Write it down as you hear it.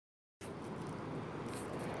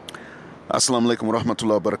Assalamu alaikum wa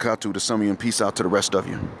rahmatullahi wa barakatuh to some of you, and peace out to the rest of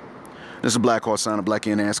you. This is Black Heart Sign of Black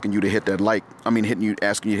N asking you to hit that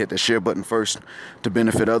asking you to hit that share button first to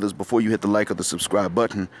benefit others before you hit the like or the subscribe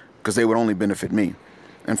button, because they would only benefit me.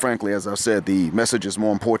 And frankly, as I said, the message is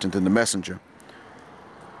more important than the messenger.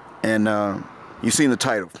 And you've seen the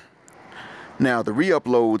title. Now, the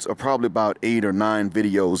re-uploads are probably about 8 or 9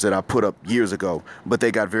 videos that I put up years ago, but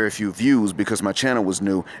they got very few views because my channel was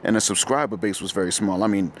new and the subscriber base was very small. I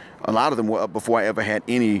mean, a lot of them were up before I ever had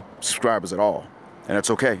any subscribers at all, and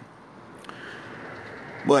that's okay.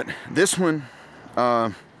 But this one,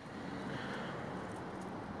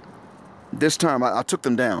 this time I took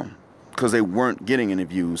them down because they weren't getting any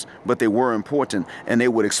views, but they were important, and they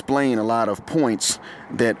would explain a lot of points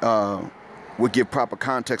that would give proper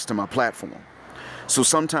context to my platform. So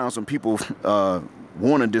sometimes when people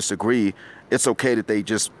want to disagree, it's okay that they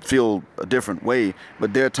just feel a different way.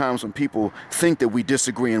 But there are times when people think that we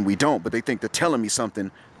disagree and we don't, but they think they're telling me something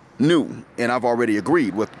new, and I've already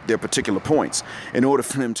agreed with their particular points. In order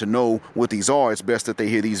for them to know what these are, it's best that they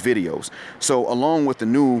hear these videos. So along with the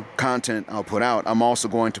new content I'll put out, I'm also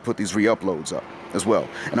going to put these re-uploads up as well.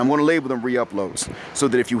 And I'm going to label them re-uploads so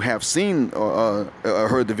that if you have seen or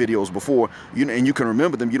heard the videos before, and you can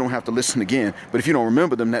remember them, you don't have to listen again. But if you don't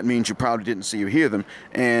remember them, that means you probably didn't see or hear them.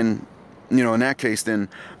 And in that case, then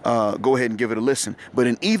go ahead and give it a listen. But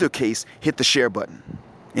in either case, hit the share button.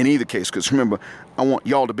 In either case, because remember, I want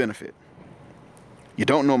y'all to benefit. You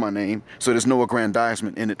don't know my name, so there's no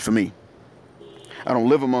aggrandizement in it for me. I don't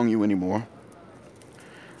live among you anymore.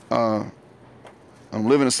 I don't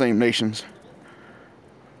live in the same nations.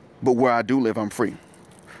 But where I do live, I'm free.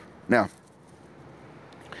 Now,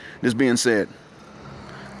 this being said,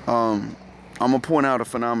 I'm going to point out a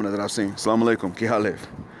phenomena that I've seen. Assalamu alaikum, ki halif.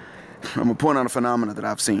 I'm going to point out a phenomena that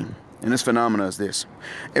I've seen. And this phenomena is this.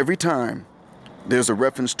 Every time there's a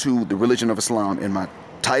reference to the religion of Islam in my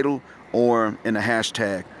title or in the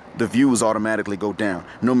hashtag, the views automatically go down.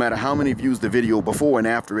 No matter how many views the video before and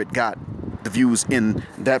after it got, the views in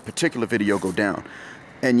that particular video go down.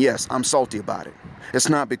 And yes, I'm salty about it. It's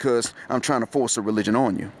not because I'm trying to force a religion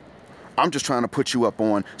on you. I'm just trying to put you up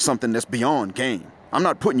on something that's beyond game. I'm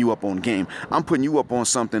not putting you up on game. I'm putting you up on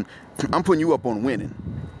something. I'm putting you up on winning.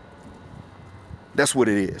 That's what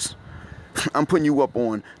it is. I'm putting you up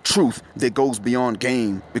on truth that goes beyond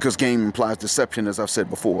game, because game implies deception, as I've said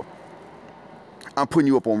before. I'm putting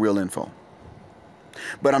you up on real info.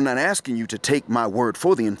 But I'm not asking you to take my word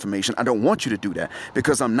for the information. I don't want you to do that,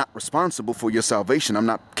 because I'm not responsible for your salvation. I'm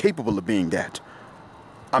not capable of being that.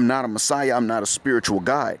 I'm not a messiah. I'm not a spiritual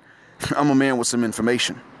guide. I'm a man with some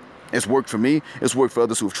information. It's worked for me. It's worked for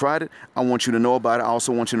others who've tried it. I want you to know about it. I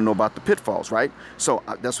also want you to know about the pitfalls, right? So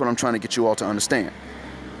that's what I'm trying to get you all to understand.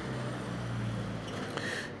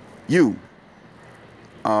 You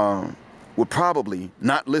would probably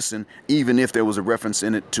not listen even if there was a reference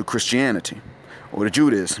in it to Christianity or to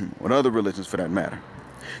Judaism or other religions for that matter.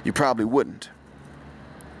 You probably wouldn't.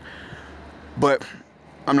 But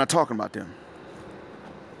I'm not talking about them.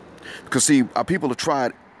 Because see, our people have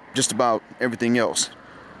tried just about everything else.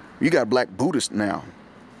 You got black Buddhists now.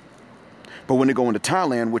 But when they go into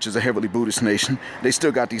Thailand, which is a heavily Buddhist nation, they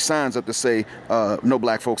still got these signs up that say no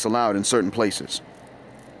black folks allowed in certain places.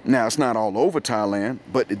 Now, it's not all over Thailand,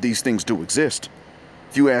 but these things do exist.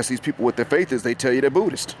 If you ask these people what their faith is, they tell you they're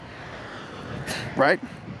Buddhist. Right?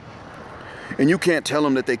 And you can't tell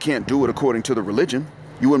them that they can't do it according to the religion.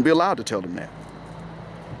 You wouldn't be allowed to tell them that.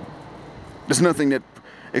 There's nothing that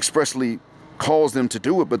expressly calls them to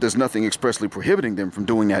do it, but there's nothing expressly prohibiting them from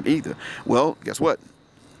doing that either. Well, guess what?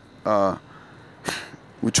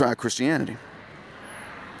 We tried Christianity.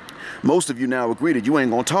 Most of you now agree that you ain't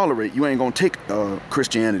going to take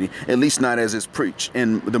Christianity, at least not as it's preached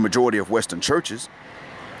in the majority of Western churches.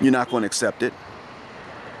 You're not going to accept it.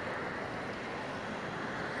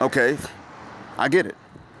 Okay, I get it.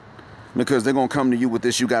 Because they're going to come to you with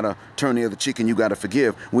this, you got to turn the other cheek and you got to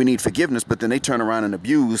forgive. We need forgiveness, but then they turn around and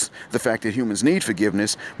abuse the fact that humans need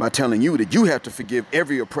forgiveness by telling you that you have to forgive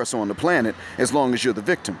every oppressor on the planet as long as you're the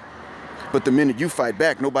victim. But the minute you fight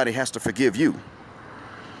back, nobody has to forgive you.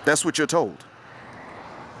 That's what you're told.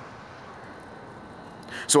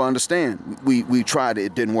 So I understand. We tried it.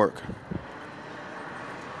 It didn't work.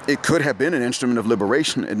 It could have been an instrument of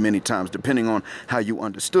liberation at many times, depending on how you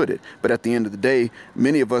understood it. But at the end of the day,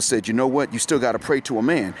 many of us said, you know what? You still got to pray to a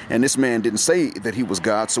man. And this man didn't say that he was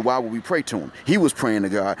God, so why would we pray to him? He was praying to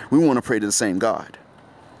God. We want to pray to the same God.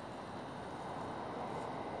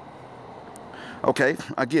 Okay,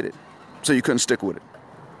 I get it. So you couldn't stick with it.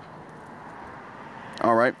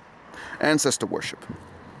 All right, ancestor worship.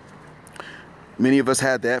 Many of us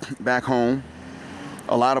had that back home.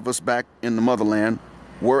 A lot of us back in the motherland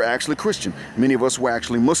were actually Christian. Many of us were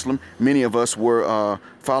actually Muslim. Many of us were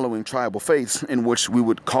following tribal faiths in which we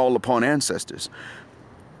would call upon ancestors.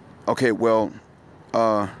 Okay, well,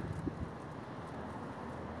 the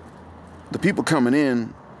people coming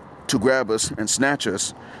in to grab us and snatch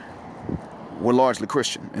us were largely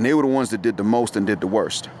Christian, and they were the ones that did the most and did the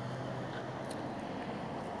worst.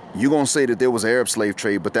 You're going to say that there was an Arab slave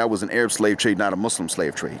trade, but that was an Arab slave trade, not a Muslim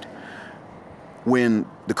slave trade. When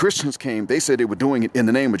the Christians came, they said they were doing it in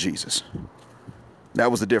the name of Jesus.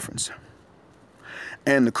 That was the difference.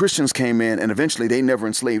 And the Christians came in, and eventually they never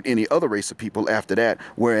enslaved any other race of people after that,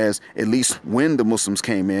 whereas at least when the Muslims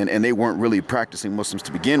came in, and they weren't really practicing Muslims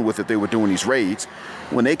to begin with, if they were doing these raids,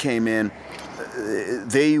 when they came in,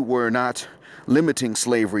 they were not limiting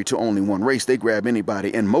slavery to only one race. They grabbed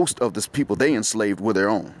anybody, and most of the people they enslaved were their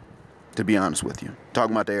own, to be honest with you.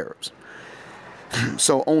 Talking about the Arabs.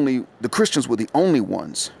 So only the Christians were the only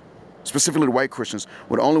ones, specifically the white Christians,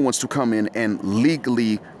 were the only ones to come in and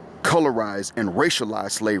legally colorize and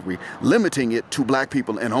racialize slavery, limiting it to black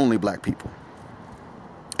people and only black people,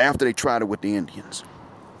 after they tried it with the Indians.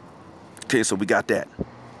 Okay, so we got that.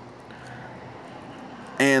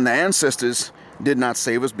 And the ancestors did not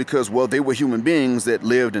save us because, well, they were human beings that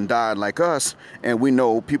lived and died like us, and we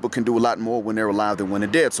know people can do a lot more when they're alive than when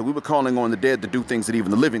they're dead. So we were calling on the dead to do things that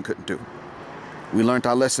even the living couldn't do. We learned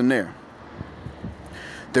our lesson there.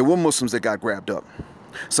 There were Muslims that got grabbed up.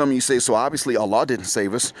 Some of you say, so obviously Allah didn't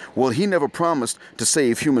save us. Well, he never promised to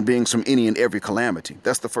save human beings from any and every calamity.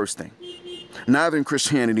 That's the first thing. Neither in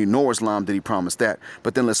Christianity nor Islam did he promise that.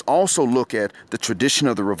 But then let's also look at the tradition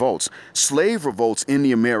of the revolts. Slave revolts in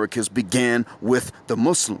the Americas began with the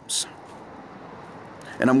Muslims.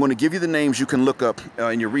 And I'm going to give you the names you can look up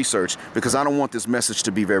in your research, because I don't want this message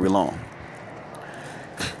to be very long.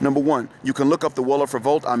 Number one, you can look up the Wolof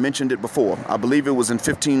Revolt. I mentioned it before. I believe it was in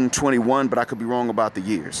 1521, but I could be wrong about the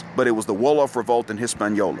years. But it was the Wolof Revolt in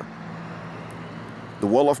Hispaniola. The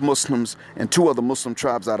Wolof Muslims and two other Muslim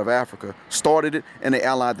tribes out of Africa started it, and they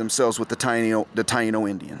allied themselves with the Taino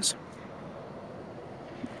Indians.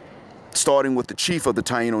 Starting with the chief of the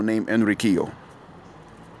Taino named Enriquillo.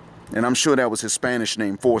 And I'm sure that was his Spanish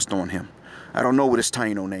name forced on him. I don't know what his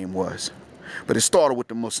Taino name was. But it started with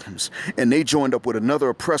the Muslims, and they joined up with another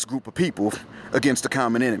oppressed group of people against the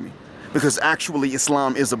common enemy. Because actually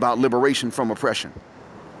Islam is about liberation from oppression,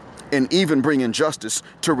 and even bringing justice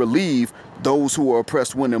to relieve those who are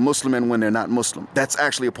oppressed when they're Muslim and when they're not Muslim. That's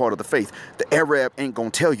actually a part of the faith. The Arab ain't gonna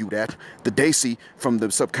tell you that. The Desi from the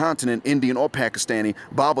subcontinent, Indian or Pakistani,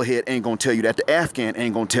 bobblehead ain't gonna tell you that. The Afghan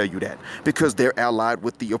ain't gonna tell you that, because they're allied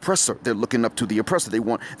with the oppressor. They're looking up to the oppressor. They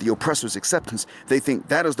want the oppressor's acceptance. They think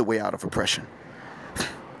that is the way out of oppression.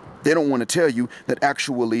 They don't want to tell you that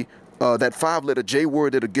actually that 5-letter J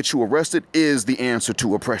word that'll get you arrested is the answer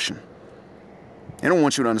to oppression. They don't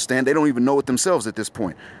want you to understand. They don't even know it themselves at this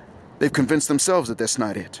point. They've convinced themselves that that's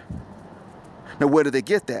not it. Now, where did they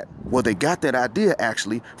get that? Well, they got that idea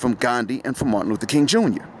actually from Gandhi and from Martin Luther King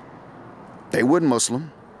Jr. They weren't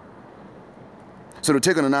Muslim. So they're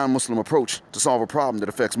taking a non-Muslim approach to solve a problem that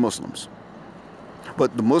affects Muslims.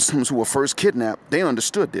 But the Muslims who were first kidnapped, they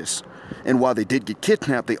understood this. And while they did get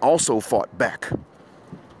kidnapped, they also fought back.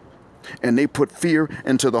 And they put fear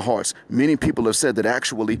into the hearts. Many people have said that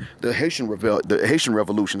actually the Haitian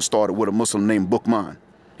Revolution started with a Muslim named Boukman.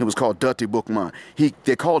 It was called Dutty Boukman.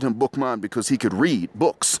 They called him Boukman because he could read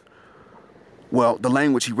books. Well, the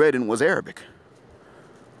language he read in was Arabic.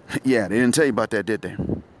 Yeah, they didn't tell you about that, did they?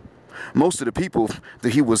 Most of the people that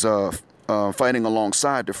he was fighting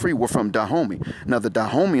alongside to free were from Dahomey. Now, the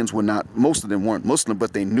Dahomians were not, most of them weren't Muslim,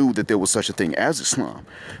 but they knew that there was such a thing as Islam.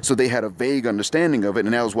 So they had a vague understanding of it,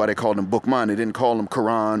 and that was why they called him Boukman. They didn't call him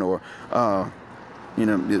Quran or,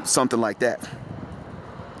 something like that.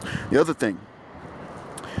 The other thing,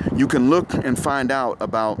 you can look and find out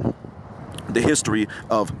about the history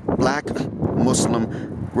of black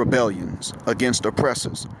Muslim rebellions against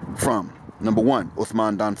oppressors from, number one,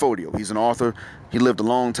 Uthman Danfodio. He's an author. He lived a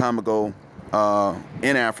long time ago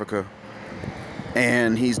in Africa,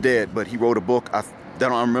 and he's dead, but he wrote a book. I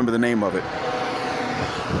don't remember the name of it.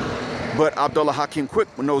 But Abdullah Hakim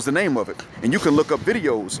Quick knows the name of it. And you can look up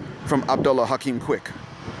videos from Abdullah Hakim Quick.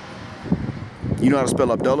 You know how to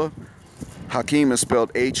spell Abdullah? Hakim is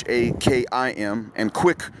spelled H-A-K-I-M, and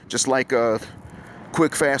Quick, just like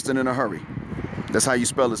quick, fast, and in a hurry. That's how you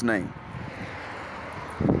spell his name.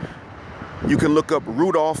 You can look up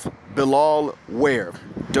Rudolph Bilal Ware,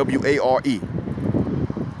 W-A-R-E.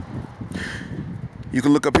 You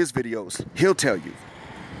can look up his videos. He'll tell you.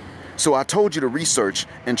 So I told you to research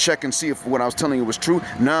and check and see if what I was telling you was true.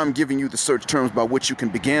 Now I'm giving you the search terms by which you can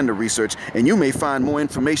begin to research, and you may find more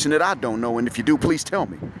information that I don't know, and if you do, please tell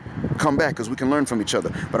me. Come back, because we can learn from each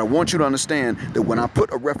other. But I want you to understand that when I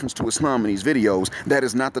put a reference to Islam in these videos, that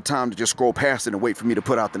is not the time to just scroll past it and wait for me to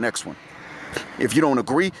put out the next one. If you don't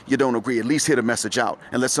agree, you don't agree. At least hear the message out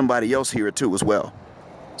and let somebody else hear it too as well,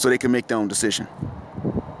 so they can make their own decision.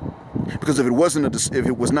 Because if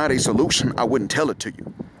it was not a solution, I wouldn't tell it to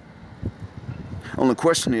you. Only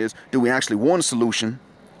question is, do we actually want a solution,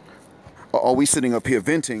 or are we sitting up here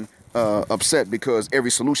venting, upset because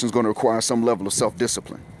every solution is going to require some level of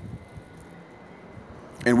self-discipline?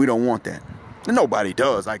 And we don't want that. Nobody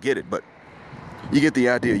does, I get it, but you get the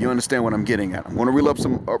idea. You understand what I'm getting at. I'm going to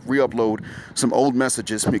re-upload some old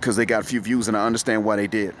messages because they got a few views, and I understand why they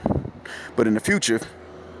did. But in the future,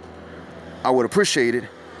 I would appreciate it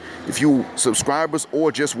if you subscribers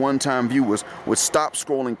or just one-time viewers would stop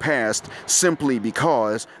scrolling past simply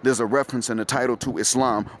because there's a reference in the title to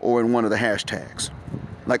Islam or in one of the hashtags.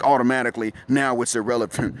 Like automatically, now it's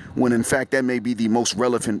irrelevant, when in fact that may be the most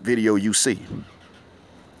relevant video you see.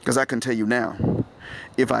 Because I can tell you now,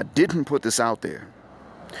 if I didn't put this out there,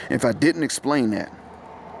 if I didn't explain that,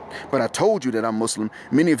 but I told you that I'm Muslim,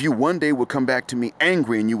 many of you one day would come back to me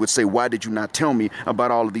angry and you would say, why did you not tell me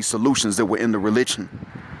about all of these solutions that were in the religion?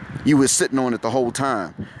 You were sitting on it the whole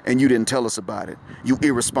time, and you didn't tell us about it. You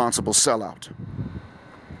irresponsible sellout.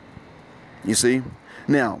 You see?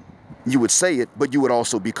 Now, you would say it, but you would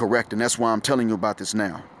also be correct, and that's why I'm telling you about this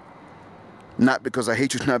now. Not because I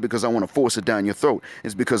hate you, not because I want to force it down your throat.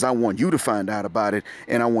 It's because I want you to find out about it,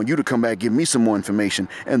 and I want you to come back, give me some more information.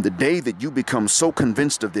 And the day that you become so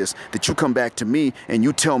convinced of this, that you come back to me and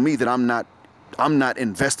you tell me that I'm not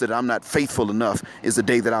invested, I'm not faithful enough, is the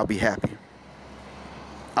day that I'll be happy.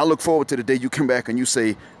 I look forward to the day you come back and you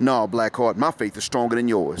say, no, Blackheart, my faith is stronger than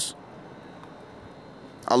yours.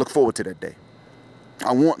 I look forward to that day.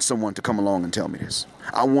 I want someone to come along and tell me this.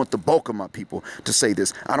 I want the bulk of my people to say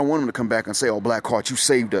this. I don't want them to come back and say, oh, Blackheart, you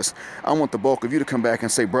saved us. I want the bulk of you to come back and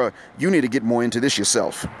say, bruh, you need to get more into this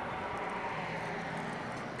yourself.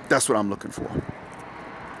 That's what I'm looking for.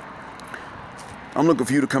 I'm looking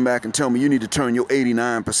for you to come back and tell me you need to turn your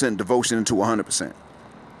 89% devotion into 100%.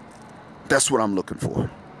 That's what I'm looking for.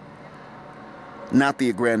 Not the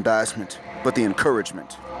aggrandizement, but the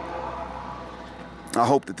encouragement. I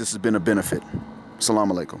hope that this has been a benefit.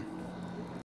 Assalamu alaikum.